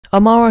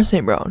Amon-Ra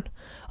St. Brown.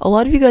 A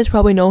lot of you guys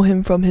probably know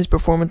him from his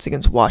performance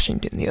against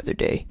Washington the other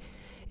day.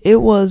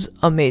 It was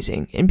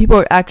amazing, and people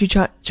are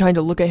actually trying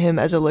to look at him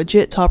as a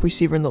legit top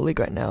receiver in the league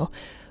right now.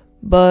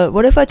 But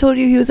what if I told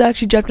you he was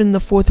actually drafted in the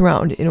 4th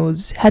round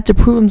and had to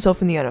prove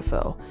himself in the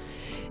NFL?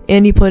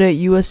 And he played at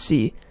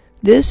USC.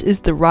 This is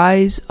the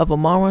rise of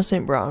Amon-Ra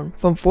St. Brown,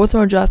 from 4th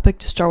round draft pick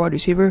to star wide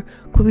receiver.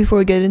 Quick before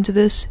we get into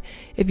this,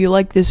 if you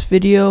like this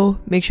video,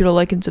 make sure to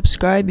like and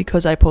subscribe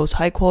because I post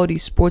high quality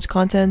sports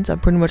content on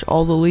pretty much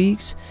all the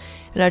leagues,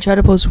 and I try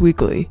to post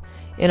weekly.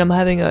 And I'm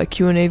having a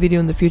Q&A video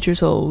in the future,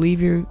 so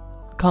leave your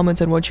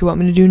comments on what you want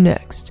me to do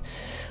next.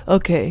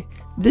 Okay,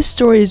 this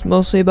story is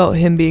mostly about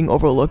him being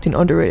overlooked and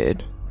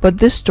underrated, but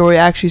this story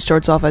actually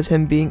starts off as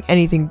him being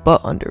anything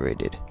but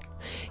underrated.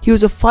 He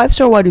was a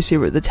 5-star wide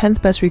receiver, the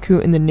 10th best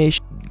recruit in the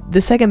nation, the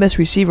 2nd best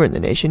receiver in the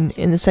nation,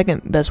 and the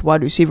 2nd best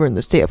wide receiver in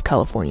the state of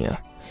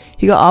California.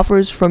 He got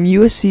offers from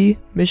USC,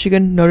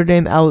 Michigan, Notre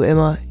Dame,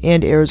 Alabama,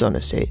 and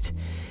Arizona State.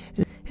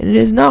 And it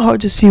is not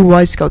hard to see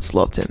why scouts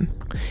loved him.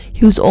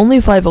 He was only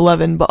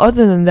 5'11", but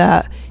other than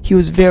that, he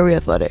was very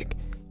athletic.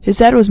 His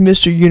dad was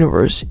Mr.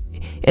 Universe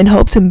and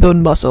helped him build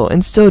muscle,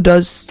 and still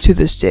does to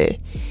this day.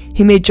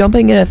 He made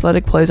jumping and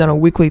athletic plays on a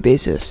weekly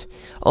basis,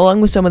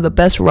 along with some of the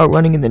best route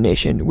running in the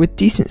nation, with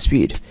decent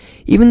speed.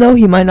 Even though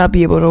he might not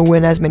be able to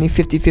win as many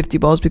 50-50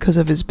 balls because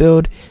of his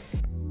build,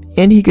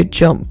 and he could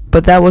jump,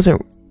 but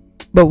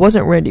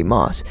wasn't Randy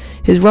Moss.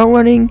 His route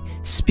running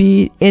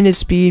speed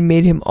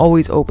made him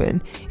always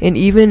open, and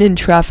even in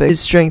traffic,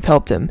 his strength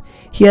helped him.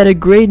 He had a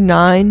grade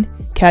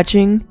 9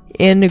 catching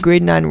and a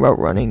grade 9 route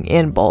running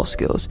and ball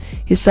skills.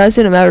 His size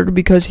didn't matter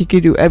because he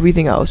could do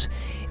everything else,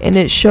 and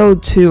it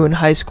showed too in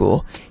high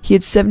school. He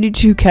had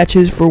 72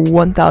 catches for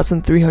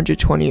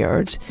 1,320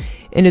 yards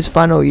in his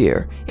final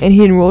year, and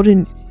he enrolled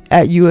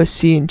at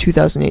USC in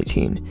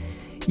 2018.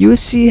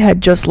 USC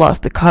had just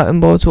lost the Cotton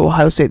Bowl to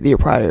Ohio State the year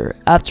prior,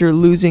 after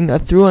losing a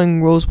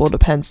thrilling Rose Bowl to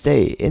Penn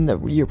State in the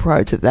year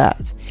prior to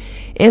that.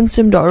 And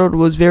Sam Darnold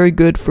was very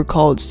good for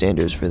college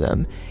standards for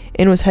them,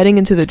 and was heading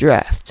into the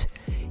draft.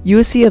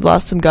 USC had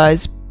lost some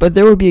guys, but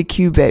there would be a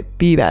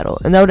QB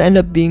battle, and that would end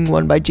up being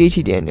won by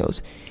JT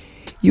Daniels.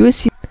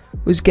 USC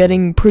was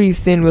getting pretty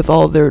thin with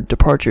all of their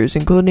departures,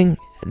 including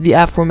the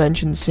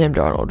aforementioned Sam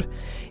Darnold,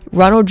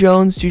 Ronald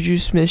Jones, Juju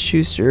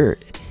Smith-Schuster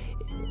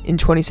in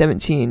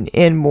 2017,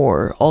 and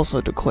more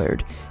also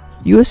declared.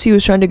 USC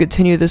was trying to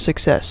continue the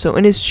success, so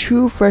in his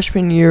true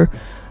freshman year,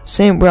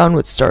 St. Brown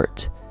would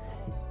start.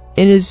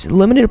 In his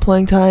limited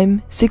playing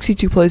time,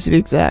 62 plays to be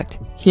exact,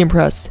 he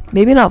impressed.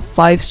 Maybe not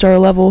 5-star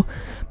level,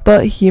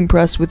 but he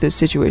impressed with this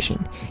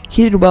situation.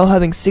 He did well,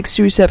 having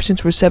 60 receptions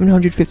for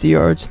 750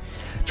 yards,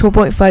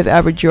 12.5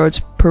 average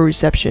yards per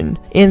reception,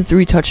 and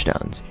 3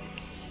 touchdowns.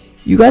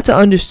 You got to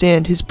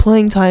understand his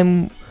playing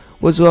time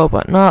was well,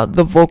 but not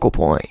the focal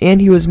point, and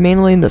he was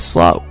mainly in the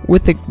slot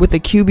with a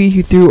QB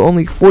who threw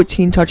only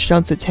 14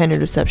 touchdowns to 10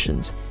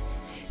 interceptions.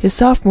 His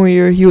sophomore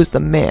year, he was the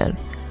man,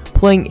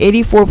 playing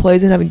 84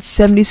 plays and having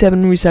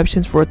 77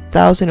 receptions for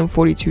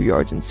 1,042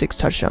 yards and 6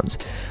 touchdowns,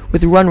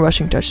 with a run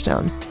rushing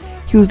touchdown.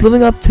 He was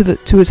living up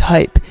to his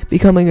hype,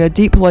 becoming a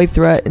deep play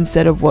threat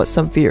instead of what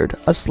some feared,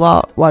 a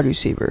slot wide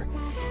receiver.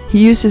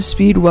 He used his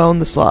speed well in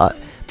the slot,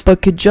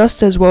 but could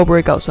just as well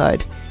break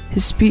outside.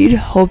 His speed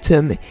helped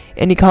him,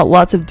 and he caught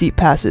lots of deep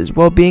passes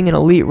while being an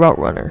elite route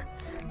runner.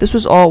 This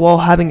was all while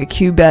having a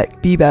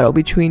QB battle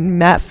between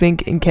Matt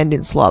Fink and Kendon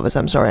Slavis.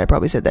 I'm sorry, I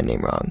probably said that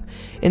name wrong.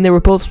 And they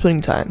were both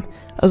splitting time.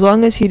 As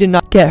long as he did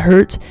not get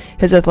hurt,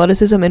 his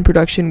athleticism and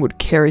production would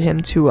carry him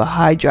to a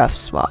high draft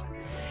spot.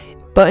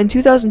 But in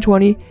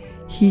 2020,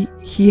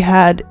 he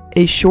had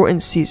a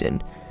shortened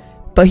season,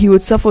 but he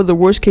would suffer the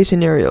worst case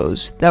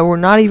scenarios that were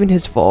not even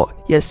his fault,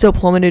 yet still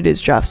plummeted his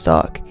draft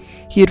stock.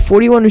 He had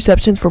 41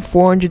 receptions for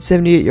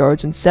 478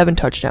 yards and 7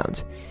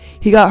 touchdowns.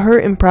 He got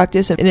hurt in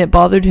practice, and it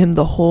bothered him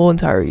the whole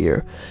entire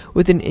year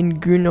with an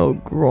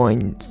inguinal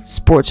groin,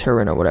 sports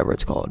hernia, or whatever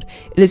it's called,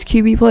 and his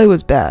QB play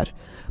was bad.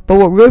 But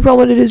what really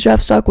plummeted his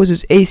draft stock was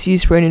his AC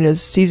sprain in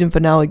his season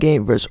finale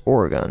game versus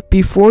Oregon.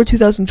 Before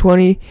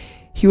 2020,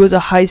 he was a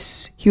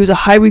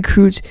high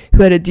recruit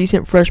who had a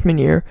decent freshman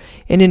year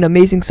and an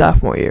amazing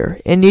sophomore year,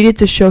 and needed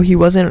to show he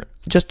wasn't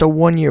just a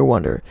one-year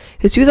wonder.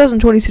 His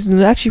 2020 season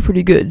was actually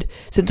pretty good,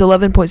 since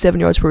 11.7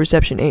 yards per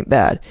reception ain't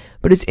bad,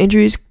 but his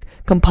injuries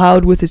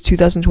compiled with his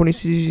 2020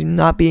 season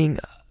not being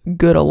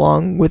good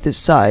along with his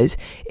size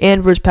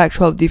and versus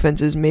Pac-12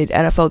 defenses made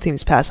NFL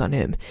teams pass on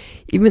him,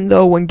 even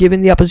though when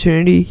given the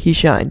opportunity, he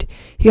shined.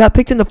 He got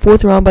picked in the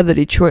 4th round by the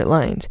Detroit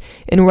Lions,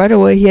 and right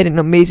away he had an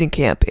amazing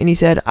camp, and he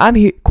said, "I'm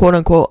here, quote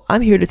unquote,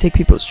 I'm here to take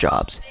people's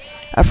jobs."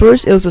 At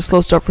first, it was a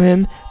slow start for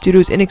him due to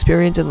his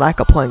inexperience and lack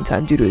of playing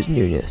time due to his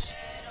newness.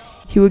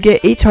 He would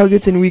get 8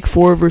 targets in week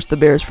 4 versus the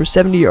Bears for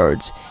 70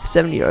 yards,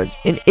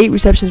 and 8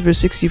 receptions for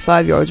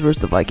 65 yards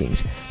versus the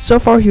Vikings. So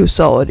far, he was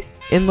solid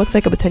and looked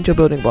like a potential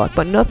building block,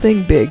 but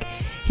nothing big.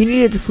 He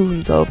needed to prove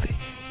himself,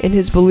 and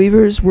his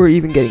believers were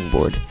even getting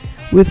bored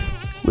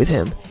with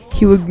him.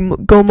 He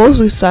would go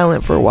mostly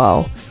silent for a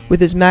while,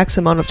 with his max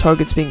amount of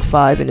targets being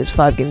 5 in his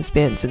 5-game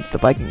span since the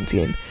Vikings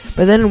game.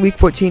 But then in week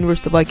 14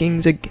 versus the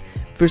Vikings,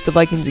 versus the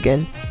Vikings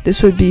again,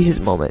 this would be his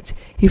moment.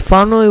 He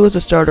finally was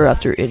a starter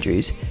after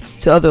injuries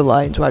to other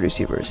Lions wide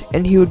receivers,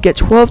 and he would get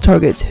 12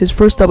 targets, his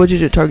first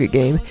double-digit target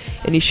game,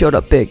 and he showed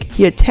up big.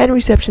 He had 10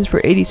 receptions for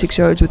 86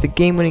 yards with a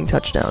game-winning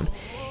touchdown.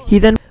 He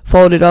then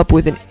followed it up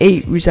with an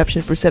 8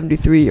 reception for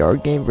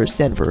 73-yard game versus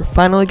Denver,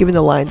 finally giving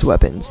the Lions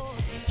weapons.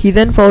 He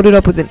then followed it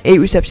up with an 8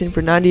 reception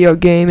for 90-yard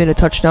game and a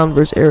touchdown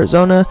versus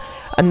Arizona,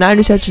 a 9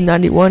 reception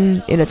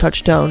 91 in a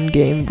touchdown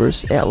game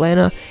versus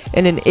Atlanta,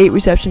 and an 8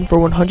 reception for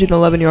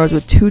 111 yards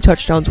with 2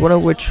 touchdowns, one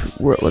of which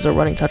was a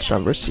running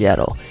touchdown versus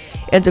Seattle.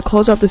 And to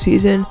close out the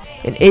season,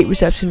 an 8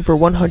 reception for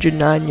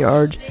 109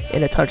 yards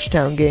in a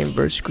touchdown game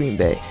versus Green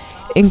Bay,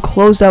 and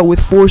closed out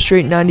with 4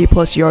 straight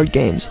 90-plus yard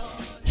games.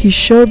 He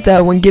showed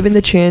that when given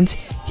the chance,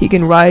 he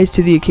can rise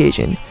to the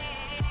occasion.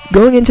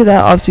 Going into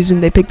that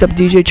offseason, they picked up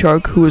DJ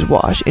Chark, who was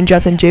washed, and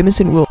drafted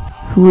Jamison Williams,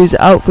 who is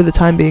out for the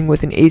time being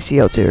with an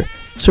ACL tear.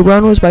 So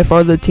Brown was by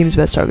far the team's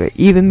best target,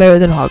 even better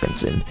than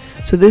Hawkinson.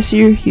 So this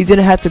year, he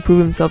didn't have to prove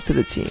himself to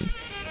the team.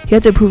 He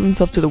had to prove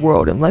himself to the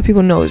world and let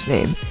people know his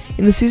name.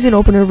 In the season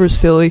opener versus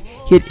Philly,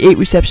 he had 8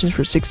 receptions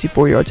for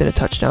 64 yards and a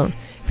touchdown,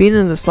 being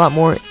in the slot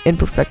more and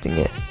perfecting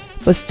it,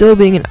 but still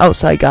being an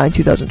outside guy in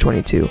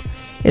 2022.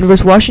 In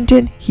versus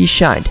Washington, he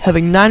shined,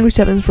 having 9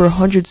 receptions for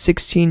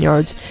 116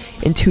 yards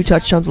and 2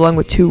 touchdowns along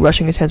with 2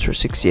 rushing attempts for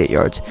 68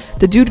 yards.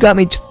 The dude got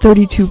me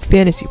 32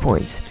 fantasy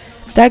points.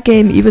 That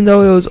game, even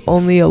though it was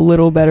only a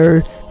little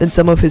better than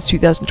some of his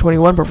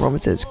 2021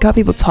 performances, got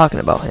people talking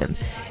about him,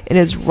 and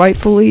is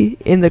rightfully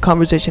in the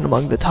conversation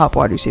among the top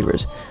wide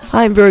receivers.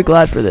 I am very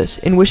glad for this,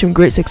 and wish him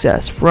great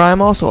success, for I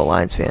am also a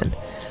Lions fan.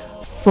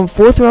 From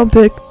 4th round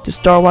pick to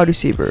star wide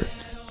receiver,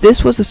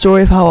 this was the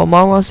story of how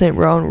Amon-Ra St.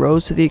 Brown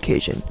rose to the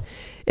occasion.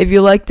 If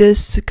you like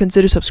this,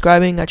 consider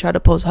subscribing. I try to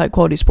post high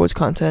quality sports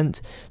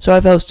content. Sorry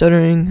if I was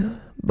stuttering.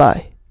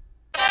 Bye.